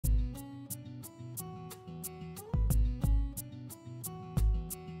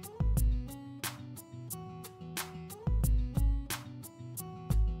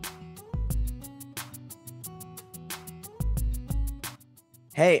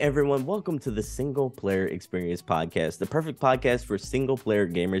Hey everyone, welcome to the Single Player Experience Podcast, the perfect podcast for single player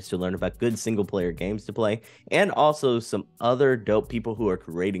gamers to learn about good single player games to play and also some other dope people who are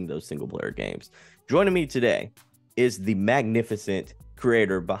creating those single player games. Joining me today is the magnificent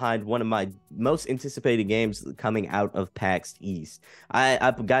creator behind one of my most anticipated games coming out of PAX East.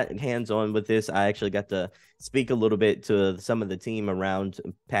 I've got hands-on with this. I actually got to speak a little bit to some of the team around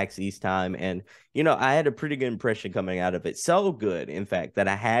PAX East time, and I had a pretty good impression coming out of it. So good, in fact, that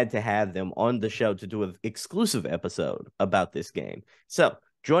I had to have them on the show to do an exclusive episode about this game. So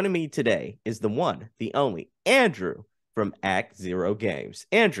joining me today is the one, the only Andrew from Act Zero Games.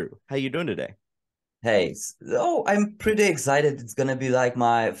 Andrew, how you doing today? Hey, I'm pretty excited. It's gonna be like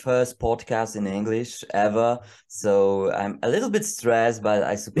my first podcast in English ever. So I'm a little bit stressed, but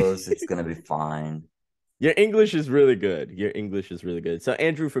I suppose it's gonna be fine. Your English is really good. Your English is really good. So,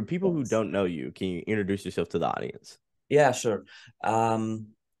 Andrew, for people who Thanks. don't know you, can you introduce yourself to the audience? Yeah, sure. Um,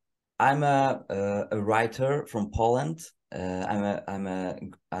 I'm a writer from Poland.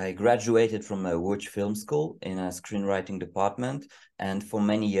 I graduated from a Łódź Film School in a screenwriting department, and for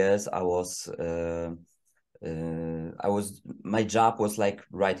many years my job was like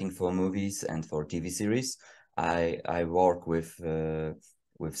writing for movies and for TV series. I work with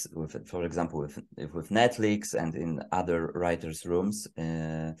for example with Netflix and in other writers' rooms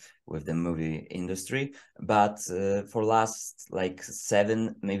with the movie industry. But for last like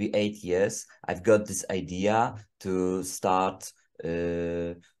 7 maybe 8 years, I've got this idea to start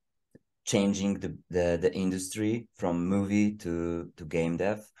changing the industry from movie to game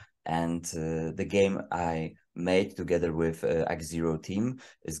dev. And the game I made together with X-Zero team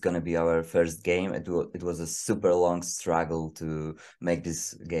is gonna be our first game. It was a super long struggle to make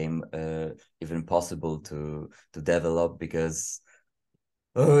this game even possible to develop, because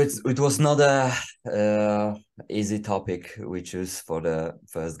it was not a easy topic we choose for the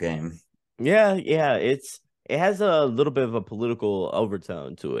first game. Yeah, it has a little bit of a political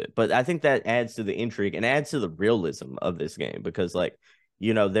overtone to it, but I think that adds to the intrigue and adds to the realism of this game because, like,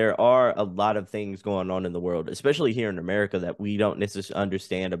 there are a lot of things going on in the world, especially here in America, that we don't necessarily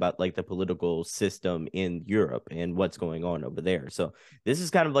understand about, like the political system in Europe and what's going on over there. So this is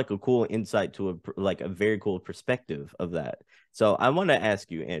kind of like a cool insight to a very cool perspective of that. So I want to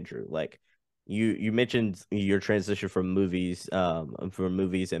ask you, Andrew, like you mentioned your transition from movies and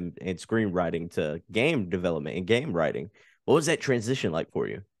screenwriting to game development and game writing. What was that transition like for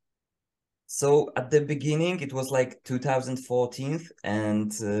you? So at the beginning, it was like 2014,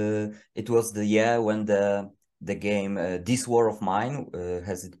 and it was the year when the game This War of Mine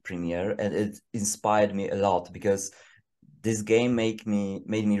has its premiere, and it inspired me a lot because this game made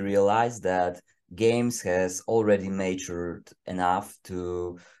me realize that games has already matured enough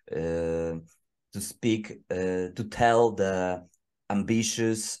to tell the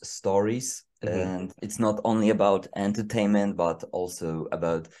ambitious stories. Hmm. And it's not only about entertainment, but also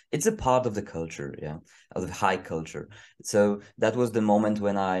about, it's a part of the culture, yeah, of the high culture. So that was the moment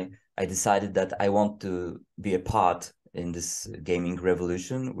when I decided that I want to be a part in this gaming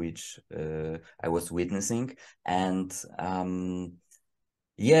revolution, which I was witnessing. And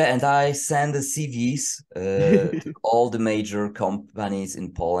yeah, and I send the CVs to all the major companies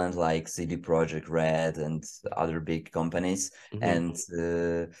in Poland, like CD Projekt Red and other big companies, Hmm. and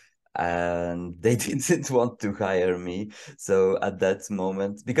they didn't want to hire me. So at that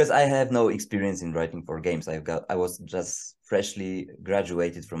moment, because I have no experience in writing for games, I was just freshly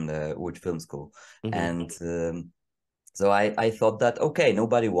graduated from the Łódź Film School, Hmm. and so I thought that, okay,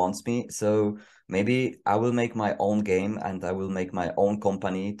 nobody wants me, so maybe I will make my own game and I will make my own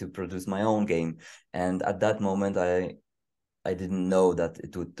company to produce my own game. And at that moment, I didn't know that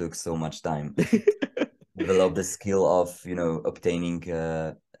it would take so much time. Develop the skill of obtaining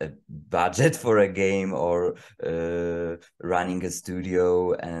a budget for a game, or running a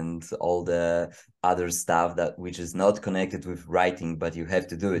studio and all the other stuff that which is not connected with writing, but you have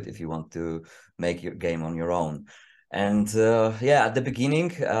to do it if you want to make your game on your own. And yeah, at the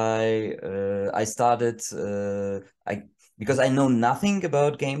beginning, I started I because I know nothing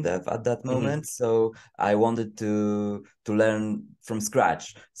about game dev at that Hmm. moment, so I wanted to learn from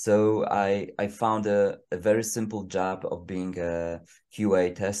scratch. So I found a very simple job of being a QA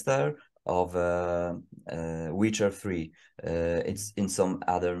tester of Witcher 3. It's in some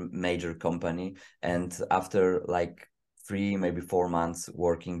other major company, and after like 3 maybe 4 months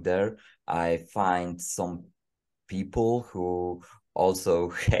working there, I find some people who also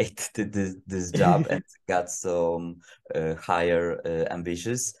hate this job and got some higher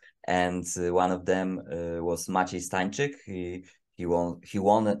ambitious. And one of them was Maciej Stańczyk. he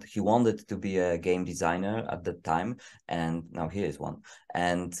wanted to be a game designer at that time, and now he is one.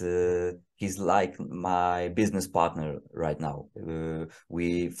 And he's like my business partner right now.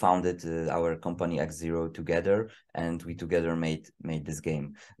 We founded our company X0 together, and we together made this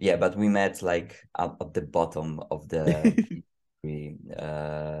game. Yeah, but we met like at the bottom of the we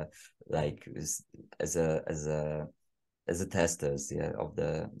like as a testers, yeah, of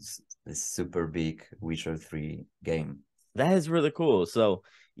this super big Witcher 3 game. That is really cool. So,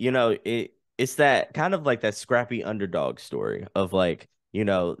 it's that kind of like that scrappy underdog story of like,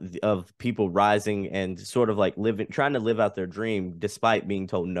 of people rising and sort of like trying to live out their dream despite being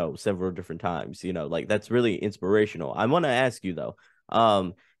told no several different times, like that's really inspirational. I want to ask you though,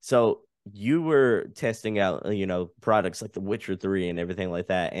 so you were testing out, products like The Witcher 3 and everything like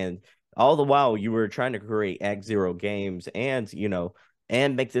that. And all the while you were trying to create Act Zero games and,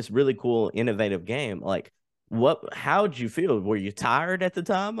 and make this really cool, innovative game. Like, how'd you feel? Were you tired at the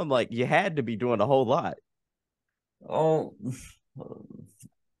time? I'm like, you had to be doing a whole lot. Oh,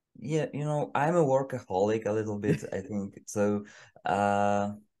 yeah, I'm a workaholic a little bit, I think. So,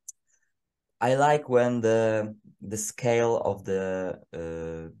 I like when the scale of the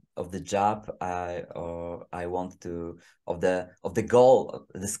job I want to of the goal,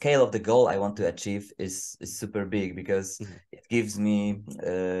 the scale of the goal I want to achieve is super big, because it gives me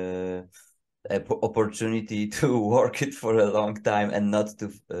opportunity to work it for a long time and not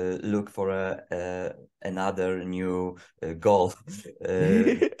to look for another new goal.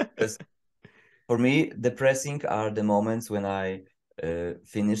 Because for me, depressing are the moments when I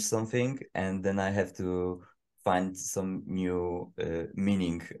finish something and then I have to find some new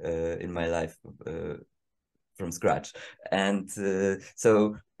meaning in my life from scratch. And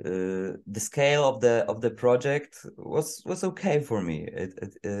so the scale of the project was okay for me.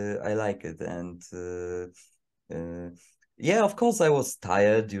 I like it. And yeah, of course I was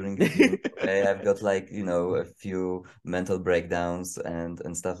tired during the way. I've got like, a few mental breakdowns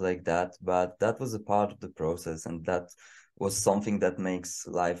and stuff like that, but that was a part of the process, and that was something that makes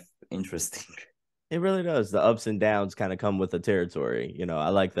life interesting. It really does. The ups and downs kind of come with the territory. I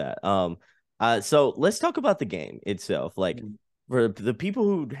like that. So let's talk about the game itself. Like, for the people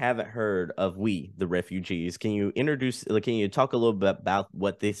who haven't heard of We, the Refugees, can you talk a little bit about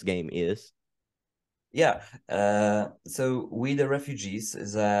what this game is? Yeah. So We the Refugees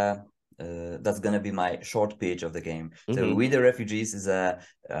is a that's gonna be my short pitch of the game. So We the Refugees is a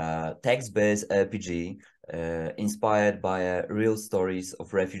text-based RPG inspired by real stories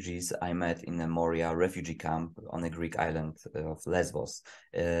of refugees I met in a Moria refugee camp on a Greek island of Lesbos.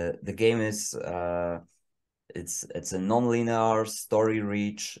 The game is it's a non-linear,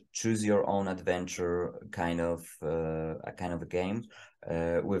 story-rich, choose your own adventure kind of a game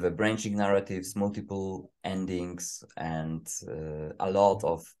with a branching narratives, multiple endings, and a lot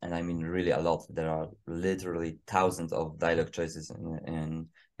of, and I mean really a lot. There are literally thousands of dialogue choices in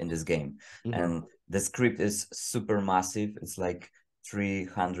this game, and the script is super massive. It's like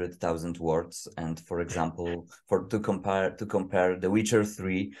 300,000 words, and for example, to compare, The Witcher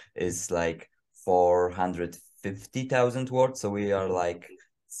 3 is like 450,000 words. So we are like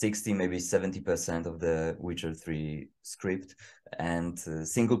 60, maybe 70% of the Witcher 3 script. And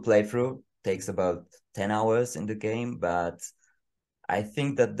single playthrough takes about 10 hours in the game, but I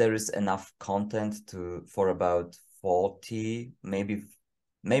think that there is enough content for about 40, maybe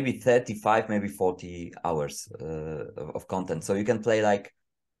 35, maybe 40 hours of content. So you can play like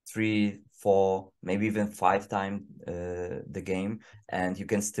 3, 4, maybe even 5 times the game, and you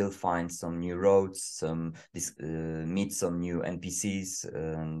can still find some new roads, meet some new NPCs,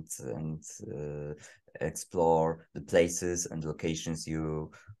 and explore the places and locations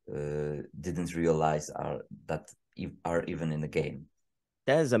you didn't realize are even in the game.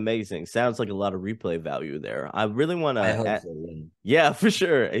 That is amazing. Sounds like a lot of replay value there. I really want I to. hope so. Yeah, for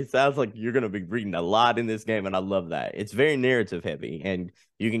sure. It sounds like you're going to be reading a lot in this game, and I love that. It's very narrative heavy, and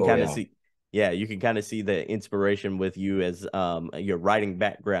you can Oh kind of yeah. see, yeah, you can kind of see the inspiration with you as your writing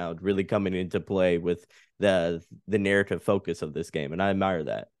background really coming into play with the narrative focus of this game, and I admire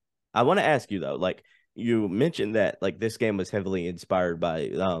that. I want to ask you though, like you mentioned that like this game was heavily inspired by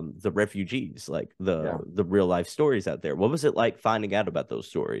the refugees, like the real life stories out there. What was it like finding out about those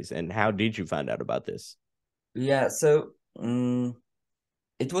stories, and how did you find out about this? Yeah, so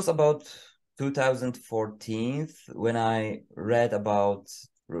it was about 2014 when I read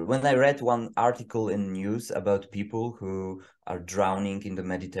one article in news about people who are drowning in the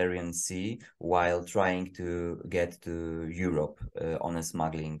Mediterranean Sea while trying to get to Europe on a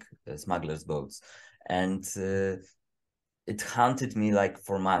smuggler's boats. And it haunted me like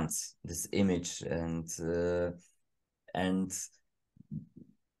for months, this image. And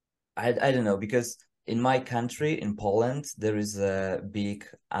I don't know, because in my country, in Poland, there is a big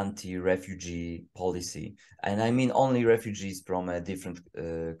anti-refugee policy, and I mean only refugees from different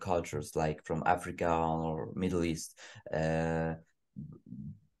cultures, like from Africa or Middle East. Uh,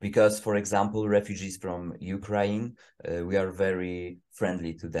 because, for example, refugees from Ukraine, we are very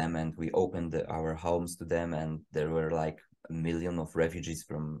friendly to them, and we opened our homes to them, and there were like a million of refugees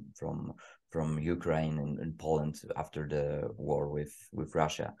from Ukraine and Poland after the war with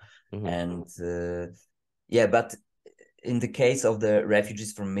Russia. Hmm. And yeah, but in the case of the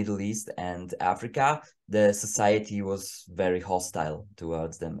refugees from Middle East and Africa, the society was very hostile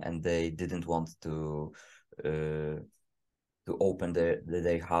towards them, and they didn't want uh, to open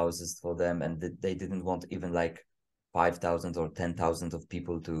their houses for them, and they didn't want even like 5,000 or 10,000 of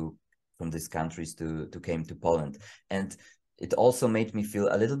people to from these countries to came to Poland. And it also made me feel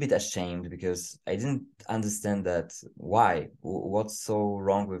a little bit ashamed, because I didn't understand that why. What's so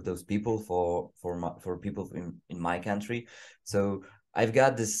wrong with those people for people in my country. So I've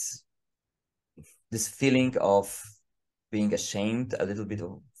got this feeling of being ashamed a little bit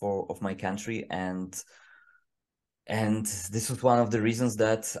of my country, and this was one of the reasons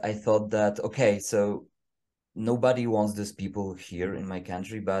that I thought that, okay, so nobody wants these people here in my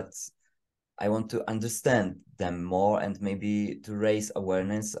country, but I want to understand them more and maybe to raise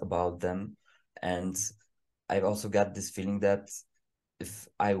awareness about them. And I've also got this feeling that if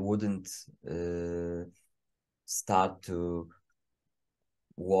I wouldn't start to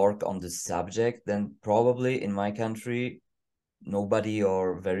work on this subject, then probably in my country, nobody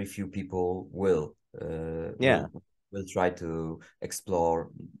or very few people Yeah. will try to explore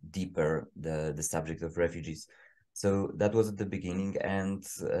deeper the subject of refugees. So that was at the beginning, and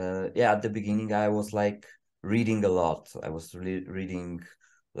yeah, at the beginning I was like reading a lot. I was reading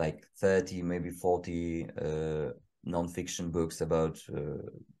like 30, maybe 40 non-fiction books about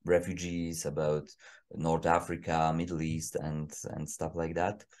refugees, about North Africa, Middle East, and stuff like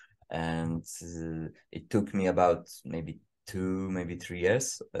that. And it took me about maybe 2, maybe 3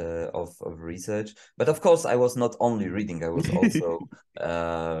 years of research. But of course, I was not only reading; I was also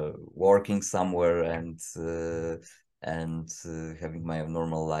working somewhere and having my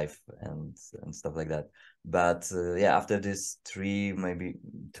normal life and stuff like that. But yeah, after this 2,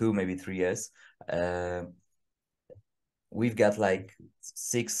 maybe 3 years, uh, we've got like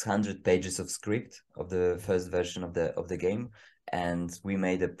 600 pages of script of the first version of the game, and we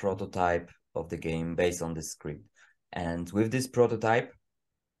made a prototype of the game based on the script. And with this prototype,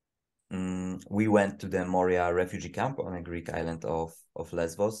 we went to the Moria refugee camp on a Greek island of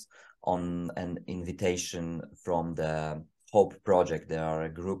Lesbos on an invitation from the Hope Project. They are a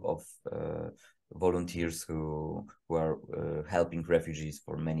group of volunteers who are helping refugees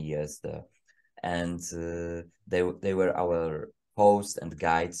for many years there, and they were our host and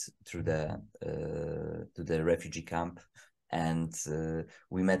guides through the to the refugee camp. And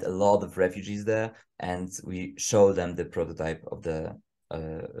we met a lot of refugees there, and we showed them the prototype of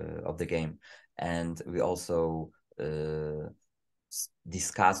the game, and we also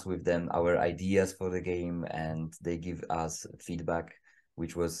discuss with them our ideas for the game, and they give us feedback,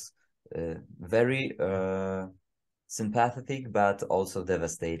 which was very sympathetic but also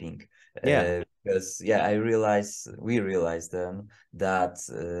devastating. Yeah. Because yeah, we realized then that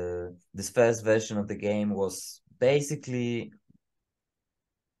this first version of the game was basically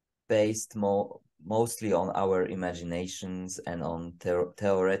based mostly on our imaginations and on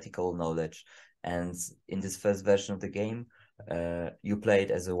theoretical knowledge. And in this first version of the game, you played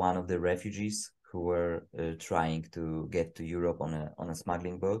as one of the refugees who were trying to get to Europe on a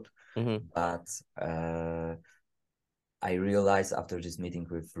smuggling boat. Hmm. But I realized after this meeting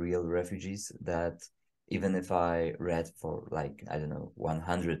with real refugees that even if I read for like, I don't know,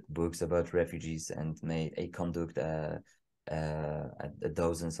 100 books about refugees and I conduct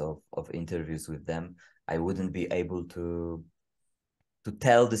dozens of interviews with them, I wouldn't be able to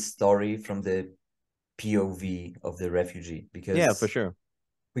tell the story from the POV of the refugee, Yeah, for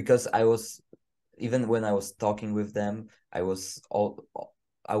because sure. I was, even when I was talking with them, I was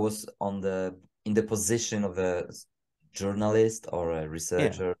on the in the position of a journalist or a Yeah.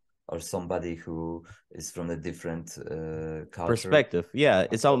 researcher or somebody who is from a different culture Perspective. Yeah.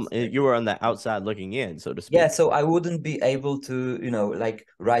 It's all you perspective. were on the outside looking in, so to Yeah, speak. so I wouldn't be able to, like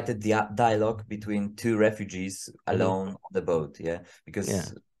write a dialogue between two refugees Hmm. alone on the boat. Yeah, Yeah.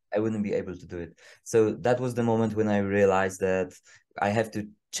 because I wouldn't be able to do it. So that was the moment when I realized that I have to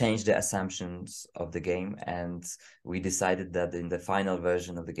change the assumptions of the game. And we decided that in the final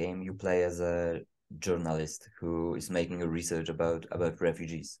version of the game, you play as a journalist who is making a research about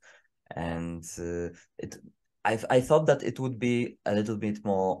refugees. And it, I thought that it would be a little bit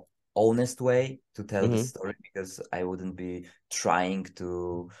more honest way to tell the Hmm. story, because I wouldn't be trying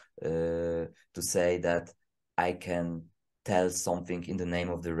to say that I can tell something in the name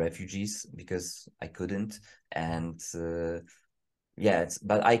of the refugees, because I couldn't. And yeah,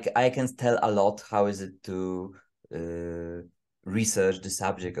 but I can tell a lot how is it to uh, research the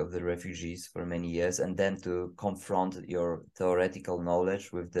subject of the refugees for many years, and then to confront your theoretical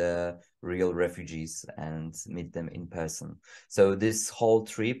knowledge with the real refugees and meet them in person. So this whole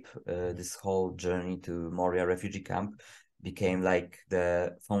trip, this whole journey to Moria refugee camp became like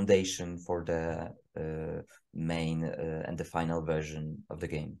the foundation for the main and the final version of the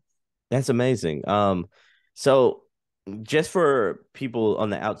game. That's amazing. So just for people on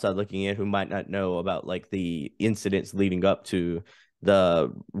the outside looking in who might not know about like the incidents leading up to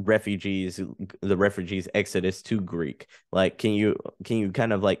the refugees exodus to Greek, like can you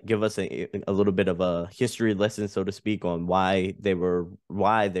kind of like give us a little bit of a history lesson, so to speak, on why they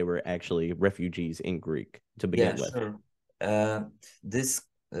were actually refugees in Greek to Yeah, begin with? sure. This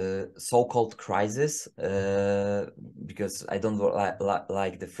so-called crisis, because I don't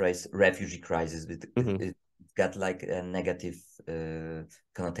like the phrase refugee crisis, but Hmm. it got like negative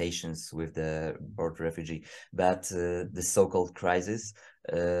connotations with the word refugee. But the so-called crisis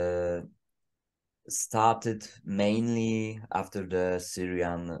uh, started mainly after the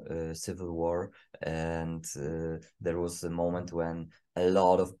Syrian civil war, and there was a moment when a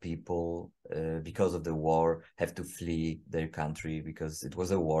lot of people, because of the war, have to flee their country because it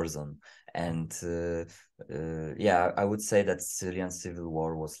was a war zone. And yeah, I would say that Syrian civil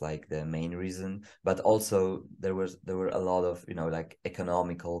war was like the main reason, but also there were a lot of, like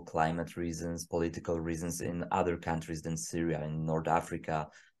economical, climate reasons, political reasons in other countries than Syria, in North Africa.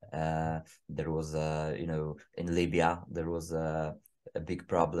 Uh, there was in Libya there was a big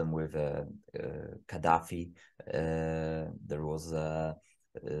problem with Gaddafi. There was a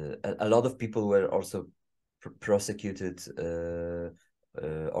lot of people were also prosecuted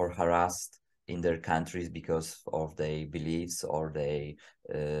or harassed in their countries because of their beliefs, or they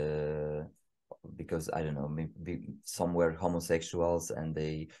because I don't know, maybe some were homosexuals, and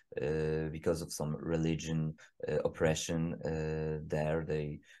they because of some religion oppression there,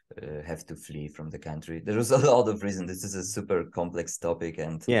 they have to flee from the country. There was a lot of reasons. This is a super complex topic,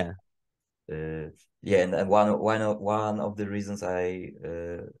 and Yeah. uh, yeah, and one of the reasons I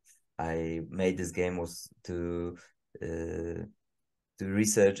made this game was to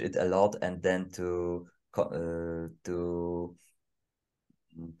research it a lot, and then to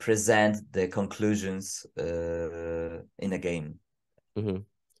present the conclusions in a game. Hmm.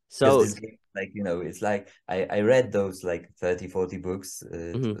 Because So. this game, like, it's like I read those like 30-40 books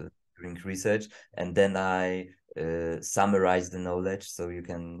Mhm. during research, and then I summarize the knowledge, so you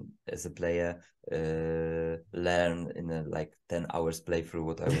can, as a player, learn in a like 10 hours playthrough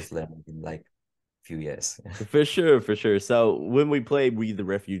what I was learning in like few years. For sure, for sure. So when we play We the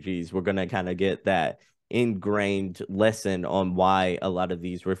Refugees, we're gonna kind of get that ingrained lesson on why a lot of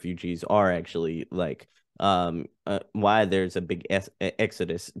these refugees are actually like why there's a big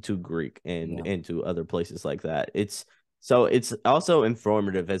exodus to Greek and Yeah, into other places like that. It's also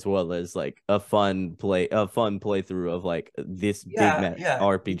informative as well as like a fun playthrough of like this big yeah, map yeah.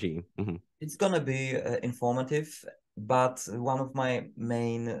 RPG. It's gonna be informative, but one of my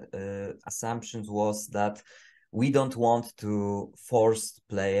main assumptions was that we don't want to force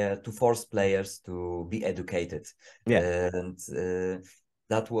players to be educated, Yeah. and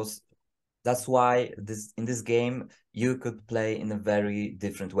that's why in this game you could play in a very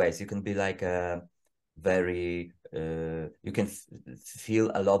different ways. You can be like a very you can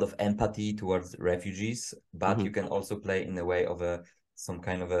feel a lot of empathy towards refugees, but you Hmm. can also play in a way of a some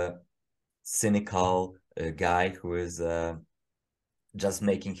kind of a cynical guy who is just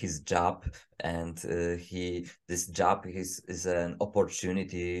making his job, and he this job is an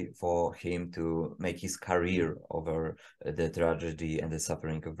opportunity for him to make his career over the tragedy and the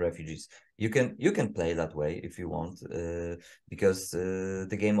suffering of refugees. You can play that way if you want, because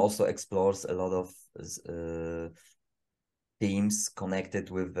the game also explores a lot of uh, themes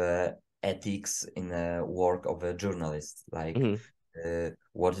connected with ethics in the work of a journalist, like Hmm.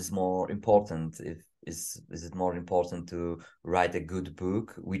 what is more important, if is it more important to write a good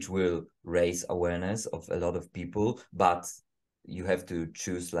book which will raise awareness of a lot of people, but you have to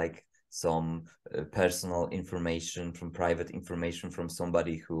choose like some personal information, from private information from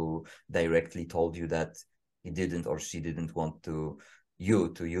somebody who directly told you that he didn't or she didn't want to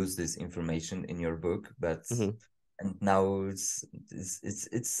use this information in your book, but Hmm. and now it's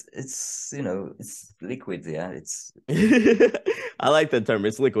it's liquid. Yeah, it's I like that term.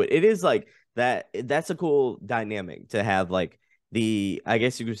 It's liquid. It is like that. That's a cool dynamic to have, like I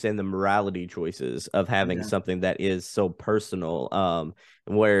guess you could say the morality choices of having Yeah. something that is so personal.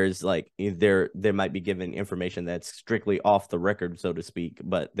 Whereas like there might be given information that's strictly off the record, so to speak,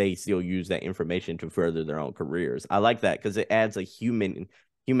 but they still use that information to further their own careers. I like that because it adds a human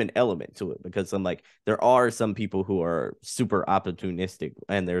element to it, because I'm like, there are some people who are super opportunistic,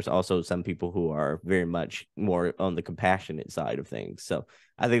 and there's also some people who are very much more on the compassionate side of things. So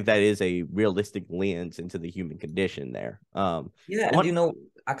I think that is a realistic lens into the human condition there. Yeah, I and want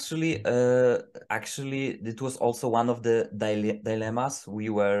actually, it was also one of the dilemmas we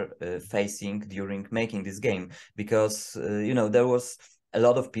were facing during making this game, because there was a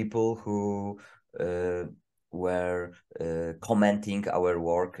lot of people who uh, were commenting our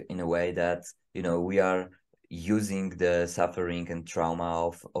work in a way that we are using the suffering and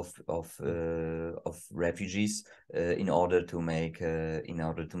trauma of refugees in order to make a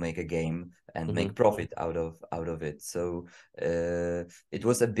game and Mhm. make profit out of it. So it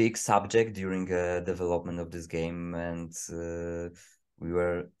was a big subject during development of this game, and we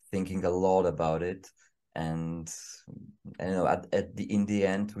were thinking a lot about it. And in the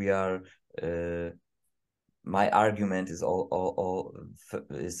end, we are. My argument is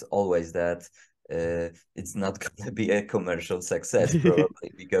always that it's not going to be a commercial success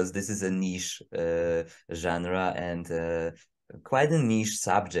probably, because this is a niche genre and quite a niche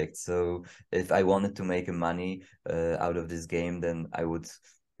subject. So if I wanted to make money out of this game, then I would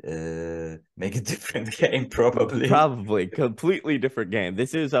make a different game probably. Probably completely different game.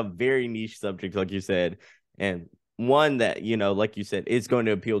 This is a very niche subject, like you said, and one that, like you said, is going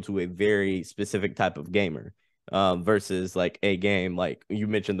to appeal to a very specific type of gamer. Versus like a game like you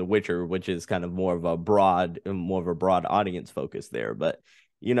mentioned, The Witcher, which is kind of more of a broad audience focus there. But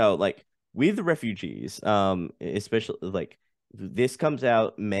like We the Refugees, especially like this comes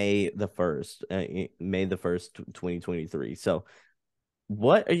out May the 1st, 2023. So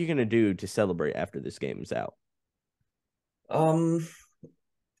what are you gonna do to celebrate after this game is out? Um,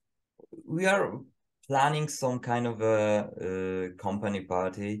 we are planning some kind of a company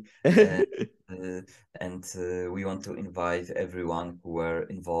party, and uh, we want to invite everyone who were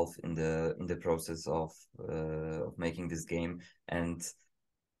involved in the process of making this game. And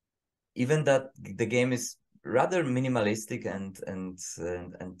even that the game is rather minimalistic and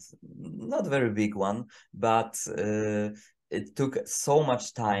not very big one, but it took so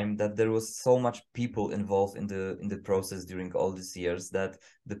much time that there was so much people involved in the process during all these years that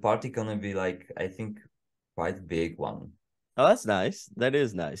the party gonna be like, I think, quite big one. Oh, that's nice. That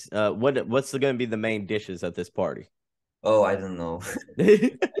is nice. What's going to be the main dishes at this party? Oh, I don't know. I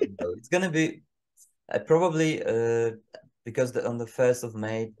don't know. It's gonna be probably because on the 1st of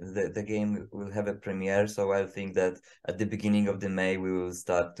May, the game will have a premiere. So I think that at the beginning of the May, we will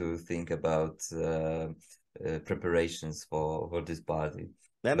start to think about preparations for this party.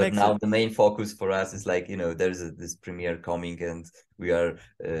 That But makes now the sense. main focus for us is like, this premiere coming, and we are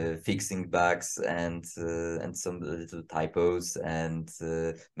fixing bugs and some little typos, and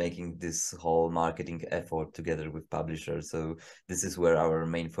making this whole marketing effort together with publishers. So this is where our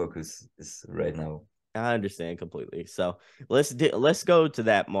main focus is right now. I understand completely. So let's go to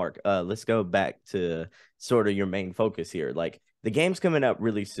that, Mark. Let's go back to sort of your main focus here. Like the game's coming up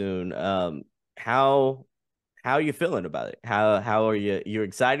really soon. How how are you feeling about it? How are you? You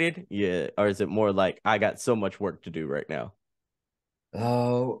excited? Yeah, or is it more like I got so much work to do right now?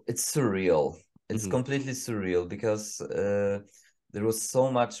 Oh, it's surreal. It's Hmm. completely surreal because there was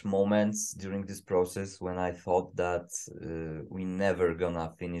so much moments during this process when I thought that we never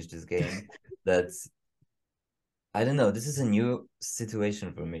gonna finish this game. That I don't know. This is a new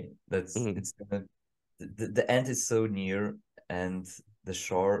situation for me. That's Hmm. it's gonna the end is so near, and the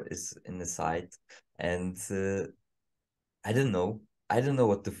shore is in the sight, and I don't know. I don't know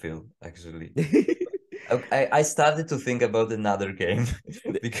what to feel actually. I started to think about another game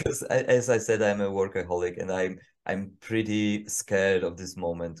because as I said, I'm a workaholic, and I'm pretty scared of this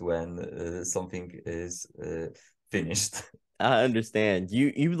moment when something is finished. I understand.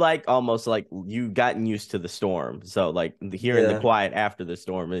 You like almost like you gotten used to the storm. So like hearing the Yeah, quiet after the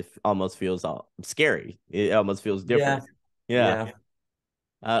storm, it almost feels scary. It almost feels yeah, different. Yeah, yeah.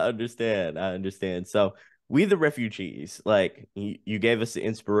 I understand. I understand. So We the Refugees, like you gave us the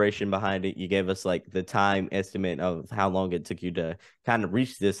inspiration behind it. You gave us like the time estimate of how long it took you to kind of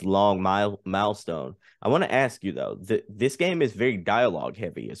reach this long milestone. I want to ask you though, this game is very dialogue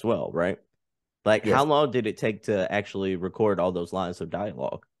heavy as well, right? Like, how Yes. long did it take to actually record all those lines of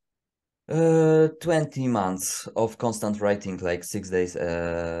dialogue? 20 months of constant writing, like 6 days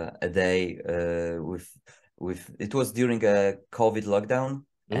a day, with it was during a COVID lockdown.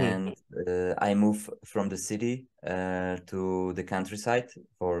 and I moved from the city to the countryside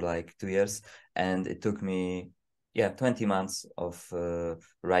for like 2 years, and it took me 20 months of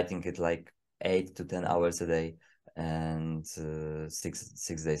writing it like 8 to 10 hours a day and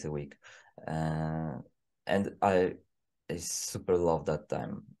 6 days a week, and I super love that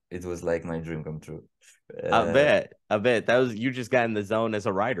time. It was like my dream come true. I bet. I bet that was you just got in the zone as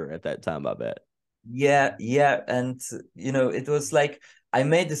a writer at that time, I bet. Yeah, and it was like I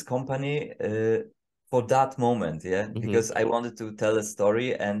made this company for that moment, because I wanted to tell a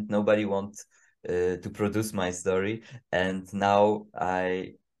story and nobody want to produce my story, and now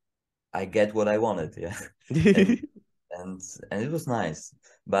I get what I wanted, and and and it was nice.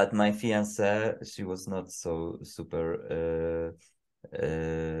 But my fiance, she was not so super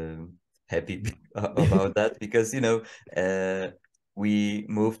happy about that, because we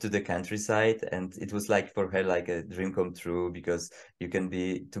moved to the countryside, and it was like for her like a dream come true, because you can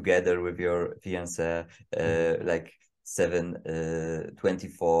be together with your fiance like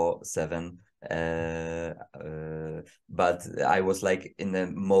 24/7. But I was like in a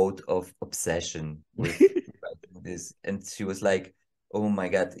mode of obsession with this, and she was like, oh my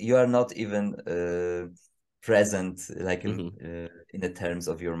god, you are not even present like in the terms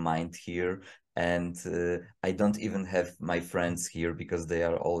of your mind here, and I don't even have my friends here because they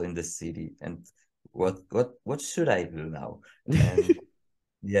are all in the city, and what should I do now? And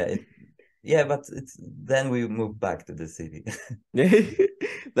yeah, but it's then we moved back to the city.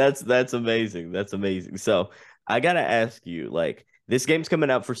 That's amazing. That's amazing. So I gotta ask you, like, this game's coming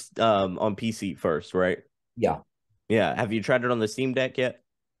out for on PC first, right? Yeah. Yeah. Have you tried it on the Steam Deck yet?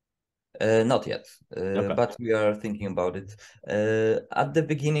 Not yet, Okay. but we are thinking about it. At the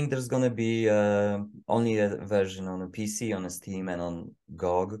beginning, there's gonna be only a version on a PC, on a Steam, and on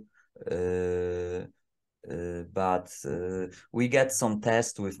GOG. But we get some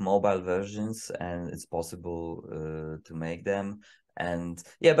tests with mobile versions, and it's possible to make them. And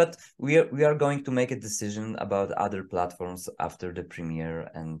yeah, but we are going to make a decision about other platforms after the premiere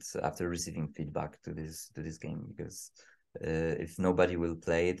and after receiving feedback to this game, because if nobody will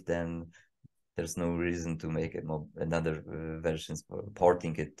play it, then there's no reason to make another versions for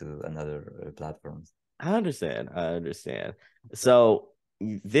porting it to another platforms. I understand. I understand. So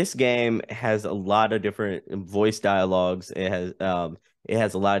this game has a lot of different voice dialogues. It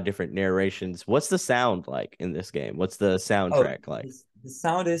has a lot of different narrations. What's the sound like in this game? What's the Oh, soundtrack like? the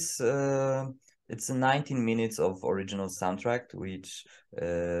sound is it's a 19 minutes of original soundtrack, which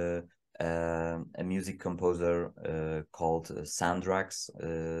a music composer called Sandrax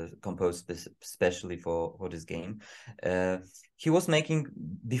composed specially for this game. He was making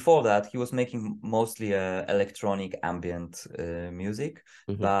Before that he was making mostly electronic ambient music,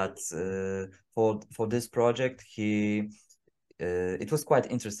 but for this project he it was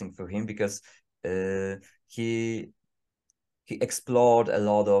quite interesting for him, because he explored a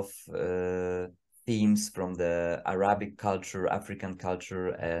lot of themes from the Arabic culture, African culture,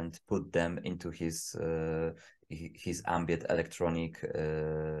 and put them into his ambient electronic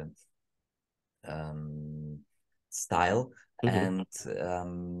style. And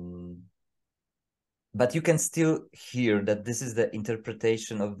but you can still hear that this is the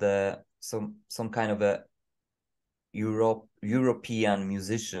interpretation of some kind of a European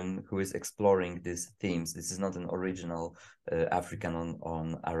musician who is exploring these themes. This is not an original African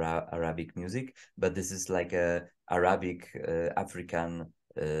on Arabic music, but this is like a Arabic African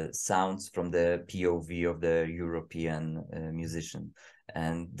sounds from the POV of the European musician,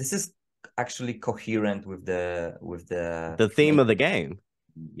 and this is actually coherent with The theme of the game.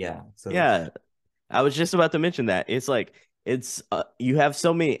 Yeah. So yeah, I was just about to mention that. It's like you have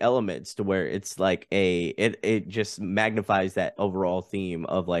so many elements to where it's like it just magnifies that overall theme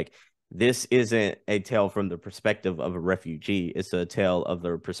of like, this isn't a tale from the perspective of a refugee. It's a tale of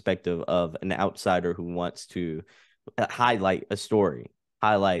the perspective of an outsider who wants to highlight a story,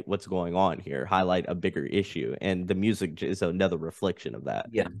 highlight what's going on here, highlight a bigger issue, and the music is another reflection of that.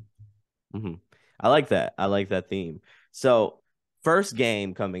 Yeah. I like that. I like that theme. So, first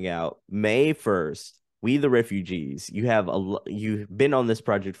game coming out May 1st. We the Refugees. You've been on this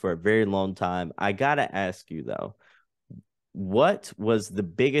project for a very long time. I gotta ask you though, what was the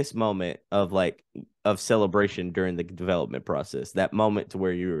biggest moment of celebration during the development process? That moment to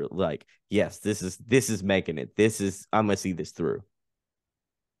where you were like, yes, this is making it. I'm gonna see this through.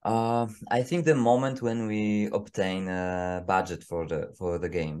 I think the moment when we obtain a budget for the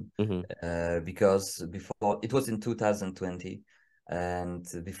game, because before it was in 2020, and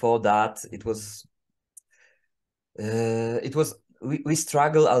before that it was we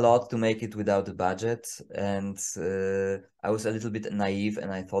struggle a lot to make it without a budget, and I was a little bit naive,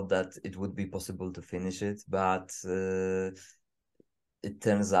 and I thought that it would be possible to finish it, but it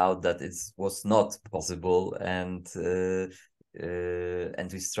turns out that it was not possible, and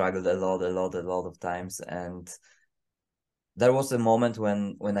we struggled a lot of times, and there was a moment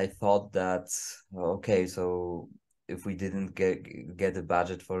when I thought that, okay, so if we didn't get a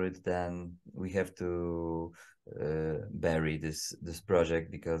budget for it, then we have to bury this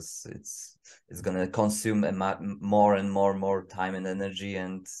project, because it's gonna consume more and more time and energy,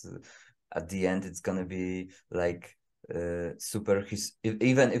 and at the end it's gonna be like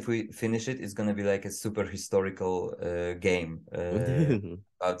even if we finish it, it's gonna be like a super historical game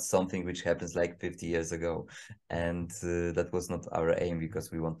about something which happens like 50 years ago, and that was not our aim,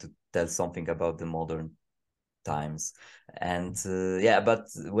 because we want to tell something about the modern times. And yeah, but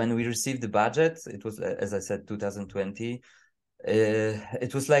when we received the budget, it was, as I said, 2020.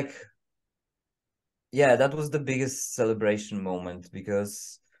 It was like, yeah, that was the biggest celebration moment,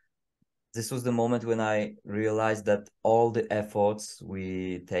 because this was the moment when I realized that all the efforts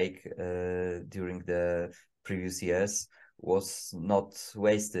we take during the previous years was not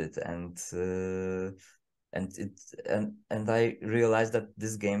wasted, and I realized that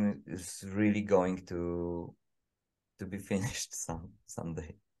this game is really going to be finished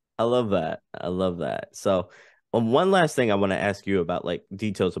someday. I love that. I love that. So, one last thing I want to ask you about, like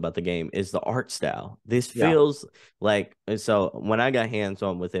details about the game, is the art style. This Yeah. feels like, so when I got hands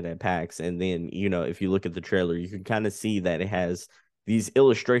on with it at PAX, and then if you look at the trailer, you can kind of see that it has these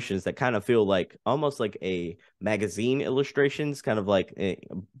illustrations that kind of feel like almost like a magazine illustrations, kind of like,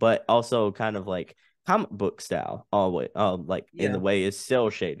 but also kind of like comic book style, always, like in the Yeah. way it's cell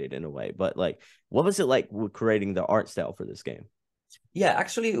shaded in a way. But like, what was it like with creating the art style for this game? Yeah,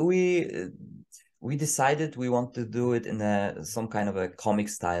 actually, we decided we want to do it in some kind of a comic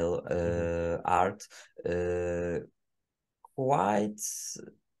style art, quite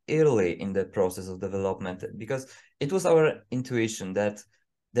early in the process of development, because it was our intuition that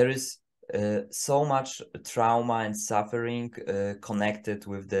there is so much trauma and suffering connected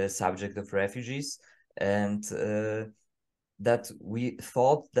with the subject of refugees, and that we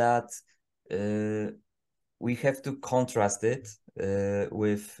thought that we have to contrast it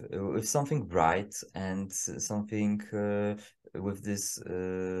with something bright, and something with this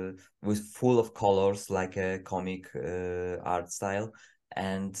with full of colors, like a comic art style.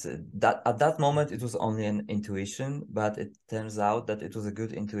 And that at that moment it was only an intuition, but it turns out that it was a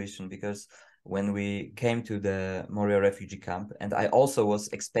good intuition, because when we came to the Moria refugee camp, and I also was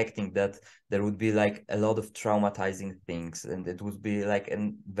expecting that there would be like a lot of traumatizing things, and it would be like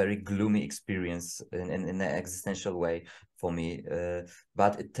a very gloomy experience in an existential way for me.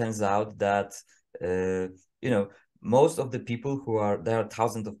 But it turns out that most of the people there are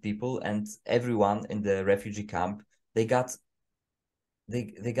thousands of people, and everyone in the refugee camp, they got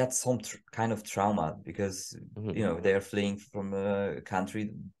some kind of trauma, because Mhm. they are fleeing from a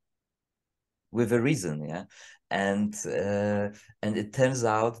country with a reason, yeah. And it turns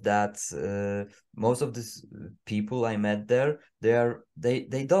out that most of these people I met there,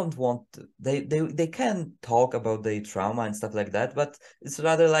 they don't want, they can talk about their trauma and stuff like that, but it's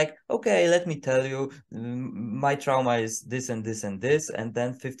rather like, okay, let me tell you, my trauma is this and this and this, and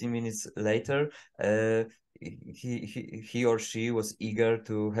then 15 minutes later he or she was eager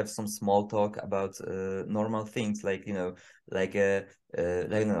to have some small talk about normal things, like like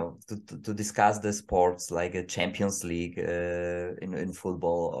like, to discuss the sports, like a Champions League in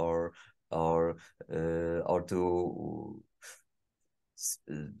football, or to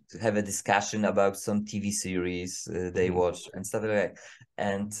have a discussion about some TV series they Mhm. watch and stuff like that.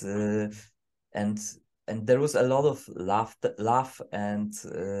 And and there was a lot of laugh and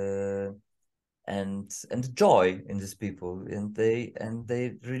joy in these people, and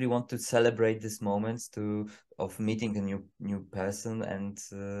they really want to celebrate these moments of meeting a new person, and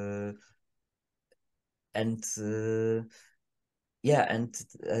yeah, and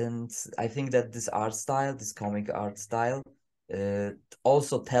I think that this comic art style uh,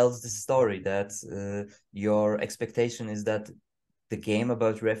 also tells the story, that your expectation is that the game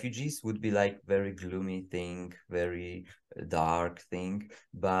about refugees would be like very gloomy thing, very dark thing,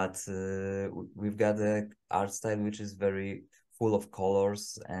 but we've got a art style which is very full of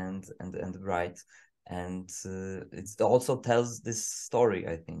colors and bright, and it also tells this story,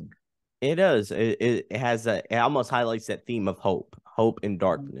 I think. It does. It has it almost highlights that theme of hope and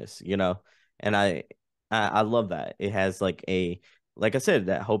darkness, and I love that. It has like like I said,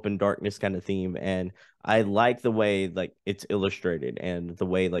 that hope and darkness kind of theme. And I like the way like it's illustrated and the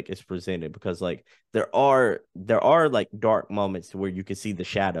way like it's presented, because like there are like dark moments where you can see the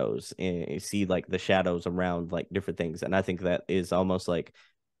shadows and you see like the shadows around like different things. And I think that is almost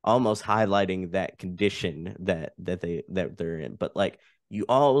highlighting that condition that they're in. But like you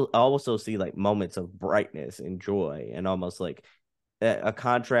all also see like moments of brightness and joy, and almost like a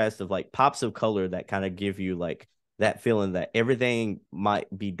contrast of like pops of color that kind of give you like that feeling that everything might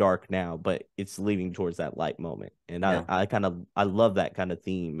be dark now, but it's leading towards that light moment. And Yeah. I love that kind of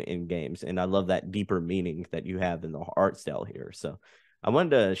theme in games, and I love that deeper meaning that you have in the art style here. So I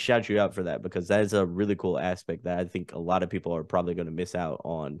wanted to shout you out for that, because that is a really cool aspect that I think a lot of people are probably going to miss out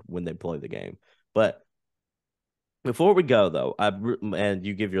on when they play the game. But before we go though, and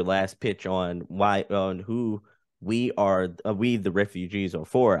you give your last pitch on who we the refugees are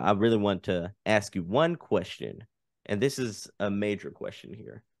for, I really want to ask you one question, and this is a major question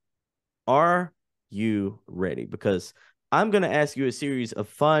here. Are you ready? Because I'm going to ask you a series of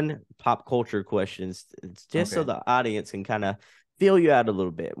fun pop culture questions, just so Okay. the audience can kind of feel you out a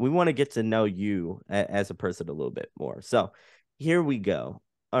little bit. We want to get to know you as a person a little bit more. So here we go.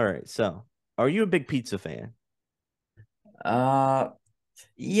 All right. So, are you a big pizza fan? Uh,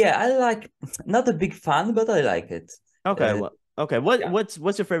 yeah, I like, not a big fan, but I like it. Okay. Uh, Well, okay. What yeah.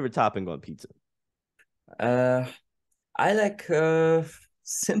 what's your favorite topping on pizza? Uh, I like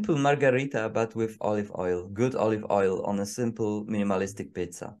simple margarita, but with olive oil, good olive oil on a simple minimalistic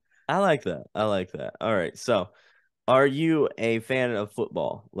pizza. I like that. I like that. All right. So, are you a fan of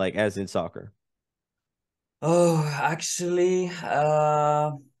football, like as in soccer? Oh, actually,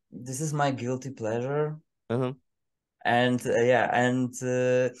 this is my guilty pleasure. Uh-huh. And yeah, and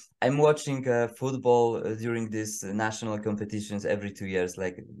I'm watching football during these national competitions every 2 years,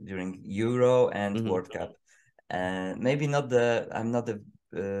 like during Euro and Hmm. World Cup. And maybe not the, I'm not a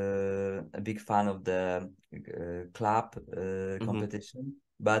big fan of the club Hmm. competition,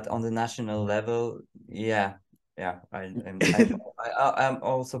 but on the national level, yeah, yeah, I'm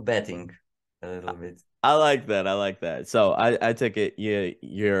also betting a little bit. I like that. I like that. So I took it. Yeah,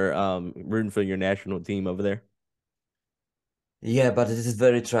 you're rooting for your national team over there. Yeah, but it is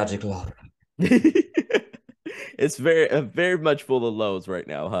very tragic love. It's very much full of lows right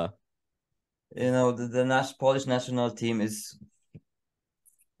now, huh? You know, the Polish national team is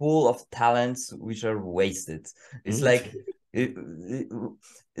full of talents which are wasted. It's Mhm. like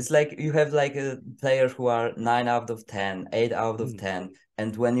it's like you have like a players who are 9 out of 10, 8 out of 10,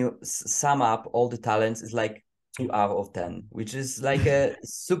 and when you sum up all the talents, it's like 2 out of 10, which is like a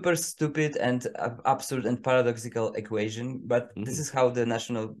super stupid and absurd and paradoxical equation. But this Mhm. is how the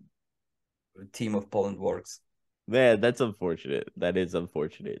national team of Poland works. Man, that's unfortunate. That is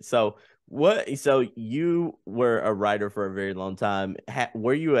unfortunate. So what? So you were a writer for a very long time.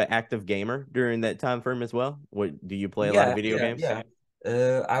 Were you an active gamer during that time frame as well? What do you play a lot of Yeah, video yeah, games?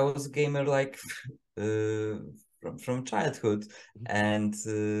 yeah. I was a gamer like from childhood, and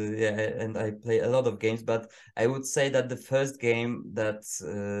yeah, and I play a lot of games. But I would say that the first game that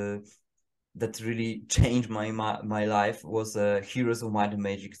really changed my life was Heroes of Might and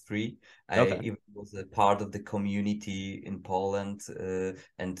Magic 3. I Okay. even was a part of the community in Poland,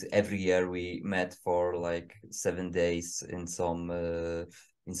 and every year we met for like 7 days in some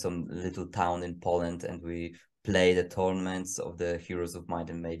little town in Poland, and we play the tournaments of the Heroes of Might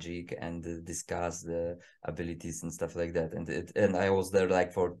and Magic and discuss the abilities and stuff like that. And I was there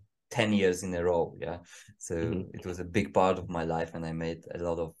like for 10 years in a row. Yeah. So Hmm. it was a big part of my life, and I made a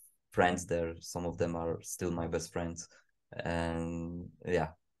lot of friends there. Some of them are still my best friends. And yeah.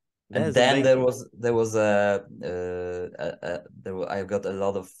 That And is then amazing. there was I got a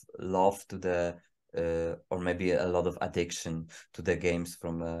lot of love to the or maybe a lot of addiction to the games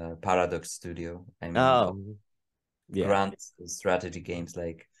from Paradox Studio. I mean, Oh, yeah. grand strategy games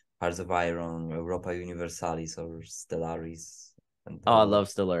like Hearts of Iron, Europa Universalis, or Stellaris, and Oh, I all of. love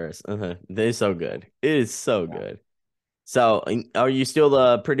Stellaris. They're so good. It is so good. So, are you still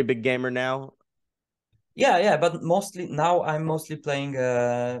a pretty big gamer now? Yeah, yeah, but mostly now I'm mostly playing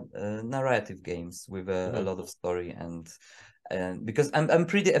narrative games with a Hmm. lot of story, and because I'm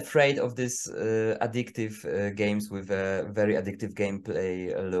pretty afraid of this addictive games with a very addictive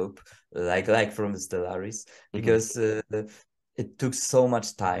gameplay loop, like from the Stellaris, Hmm. because it took so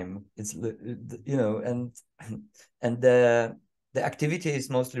much time. You know, and the activity is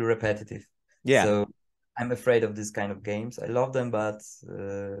mostly repetitive, Yeah. so I'm afraid of this kind of games. I love them, but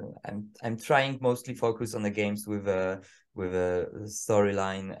I'm trying mostly focus on the games with a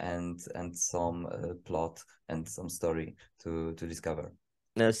storyline and some plot and some story to discover.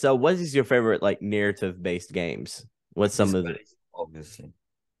 So, what is your favorite like narrative based games? What's some This of the? obviously.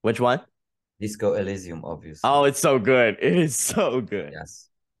 Which one? Disco Elysium, obviously. Oh, it's so good. It is so good. Yes.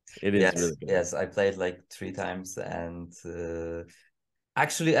 It is Yes, really good. yes. I played like 3 times, and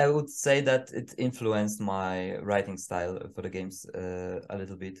actually, I would say that it influenced my writing style for the games a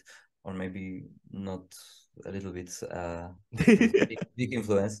little bit, or maybe not a little bit. It was a big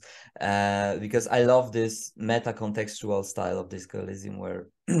influence because I love this meta-contextual style of Disco Elysium where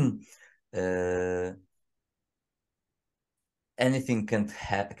uh, anything can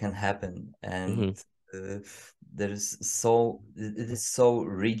happen, and Hmm. uh, it is so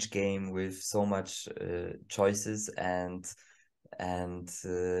rich game with so much choices and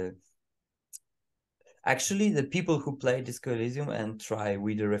actually, the people who play Disco Elysium and try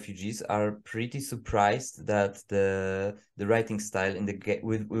We the Refugees are pretty surprised that the writing style in the game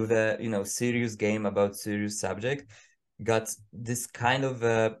with a serious game about serious subject got this kind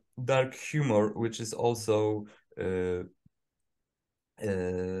of dark humor, which is also uh,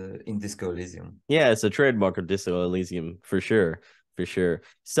 in Disco Elysium. Yeah, it's a trademark of Disco Elysium for sure. For sure.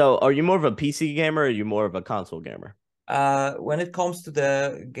 So, are you more of a PC gamer or are you more of a console gamer? When it comes to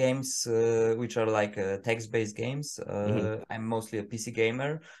the games which are like text-based games, Hmm. I'm mostly a PC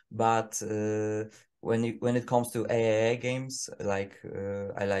gamer. But when it comes to AAA games, like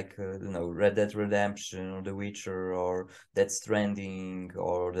I like Red Dead Redemption or The Witcher or Death Stranding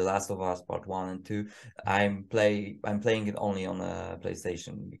or The Last of Us Part 1 and 2, I'm playing it only on a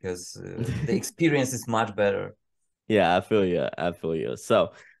PlayStation because the experience is much better. Yeah, I feel you. I feel you.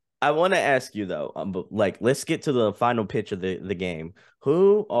 So, I want to ask you though, like, let's get to the final pitch of the game.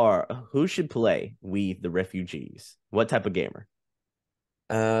 Who should play We the Refugees? What type of gamer?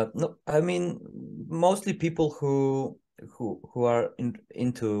 No, I mean mostly people who are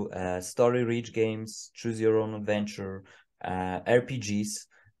into story-rich games, choose your own adventure, RPGs,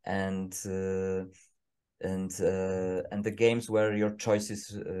 and and the games where your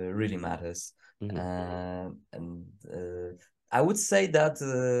choices really matters. Hmm. And I would say that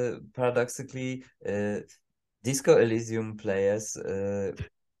paradoxically, Disco Elysium players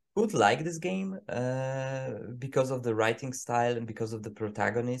would like this game because of the writing style and because of the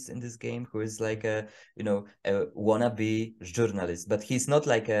protagonist in this game, who is like a wannabe journalist, but he's not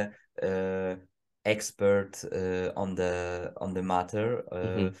like a expert on the matter,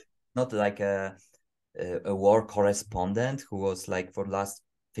 Hmm. not like a war correspondent who was like for last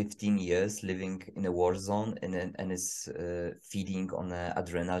 15 years living in a war zone and is feeding on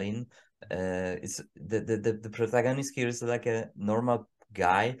adrenaline. It's the protagonist here is like a normal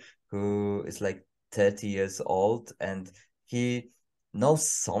guy who is like 30 years old, and he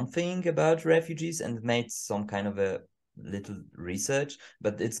knows something about refugees and made some kind of a little research,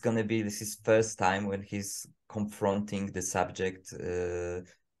 but it's gonna be this his first time when he's confronting the subject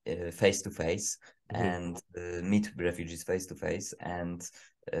face to face Hmm. and meet refugees face to face,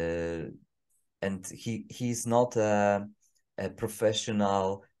 uh, and he's not a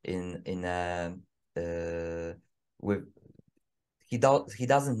professional in a with he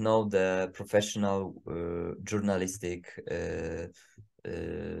doesn't know the professional journalistic uh,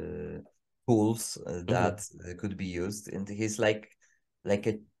 tools Hmm. that could be used, and he's like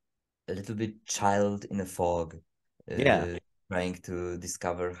a little bit child in a fog, Yeah. uh, trying to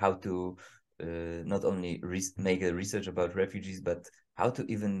discover how to not only make a research about refugees, but how to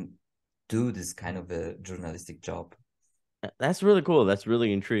even do this kind of a journalistic job. That's really cool. That's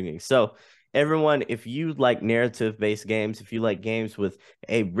really intriguing. So, everyone, if you like narrative-based games, if you like games with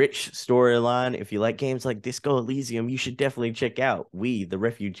a rich storyline, if you like games like Disco Elysium, you should definitely check out We the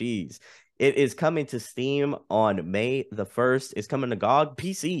Refugees. It is coming to Steam on May the 1st. It's coming to GOG,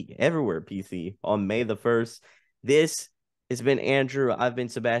 PC, everywhere PC on May the 1st. This has been Andrew. I've been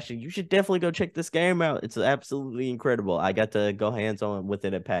Sebastian. You should definitely go check this game out. It's absolutely incredible. I got to go hands on with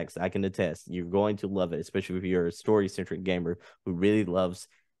it at PAX. I can attest. You're going to love it, especially if you're a story centric gamer who really loves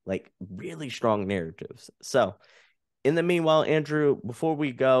like really strong narratives. So, in the meanwhile, Andrew, before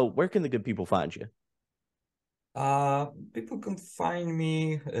we go, where can the good people find you? People can find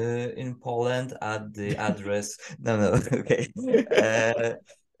me in Poland at the address. No, no, okay.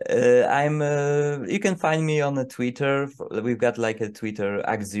 I'm. You can find me on the Twitter. We've got like a Twitter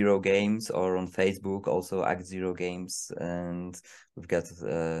Act Zero Games, or on Facebook also Act Zero Games, and we've got.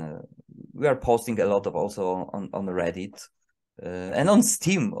 We are posting a lot of also on Reddit. And on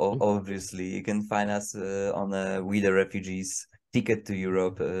Steam, obviously, you can find us on We the Refugees Ticket to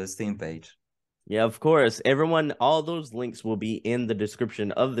Europe Steam page. Yeah, of course. Everyone, all those links will be in the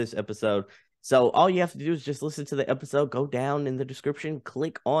description of this episode. So all you have to do is just listen to the episode, go down in the description,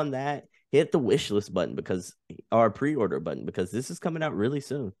 click on that, hit the wish list button because our pre-order button because this is coming out really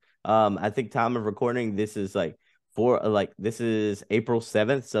soon. I think time of recording, this is like for like this is April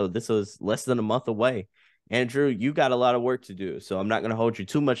 7th, so this was less than a month away. Andrew, you got a lot of work to do, so I'm not going to hold you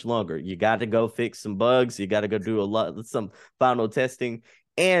too much longer. You got to go fix some bugs, you got to go do some final testing,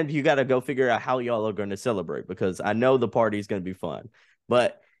 and you got to go figure out how y'all are going to celebrate, because I know the party is going to be fun.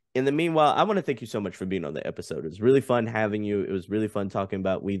 But in the meanwhile, I want to thank you so much for being on the episode. It was really fun having you. It was really fun talking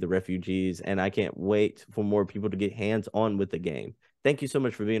about We the Refugees, and I can't wait for more people to get hands on with the game. Thank you so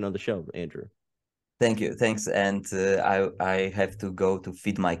much for being on the show, Andrew. Thank you. Thanks. And I have to go to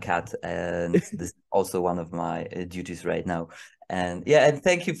feed my cat, and this is also one of my duties right now. And yeah, and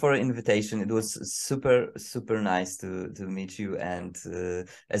thank you for the invitation. It was super nice to meet you. And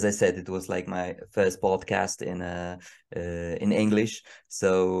as I said, it was like my first podcast in English.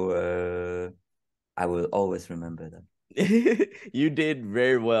 So I will always remember that. You did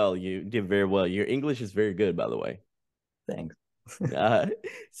very well. You did very well. Your English is very good, by the way. Thanks.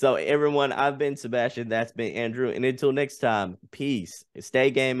 So everyone, I've been Sebastian, that's been Andrew, and until next time, peace, stay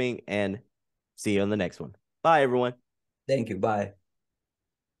gaming, and see you on the next one. Bye, everyone. Thank you. Bye.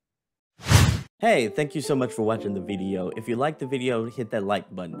 Hey, thank you so much for watching the video. If you liked the video, hit that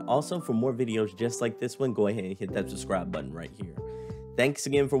like button. Also, for more videos just like this one, go ahead and hit that subscribe button right here. Thanks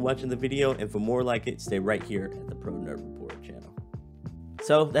again for watching the video, and for more like it, stay right here at the Pro Nerd Report channel.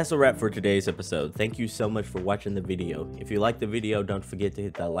 So that's a wrap for today's episode. Thank you so much for watching the video. If you liked the video, don't forget to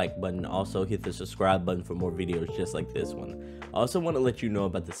hit that like button. Also hit the subscribe button for more videos just like this one. I also want to let you know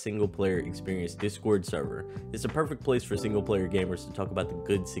about the Single Player Experience Discord server. It's a perfect place for single player gamers to talk about the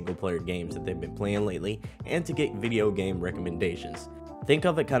good single player games that they've been playing lately and to get video game recommendations. Think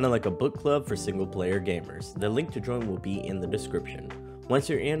of it kind of like a book club for single player gamers. The link to join will be in the description. Once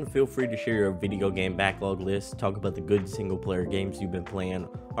you're in, feel free to share your video game backlog list, talk about the good single player games you've been playing,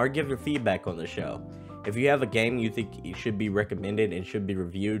 or give your feedback on the show. If you have a game you think it should be recommended and should be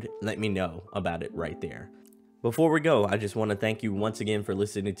reviewed, let me know about it right there. Before we go, I just want to thank you once again for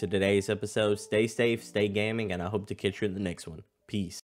listening to today's episode. Stay safe, stay gaming, and I hope to catch you in the next one. Peace.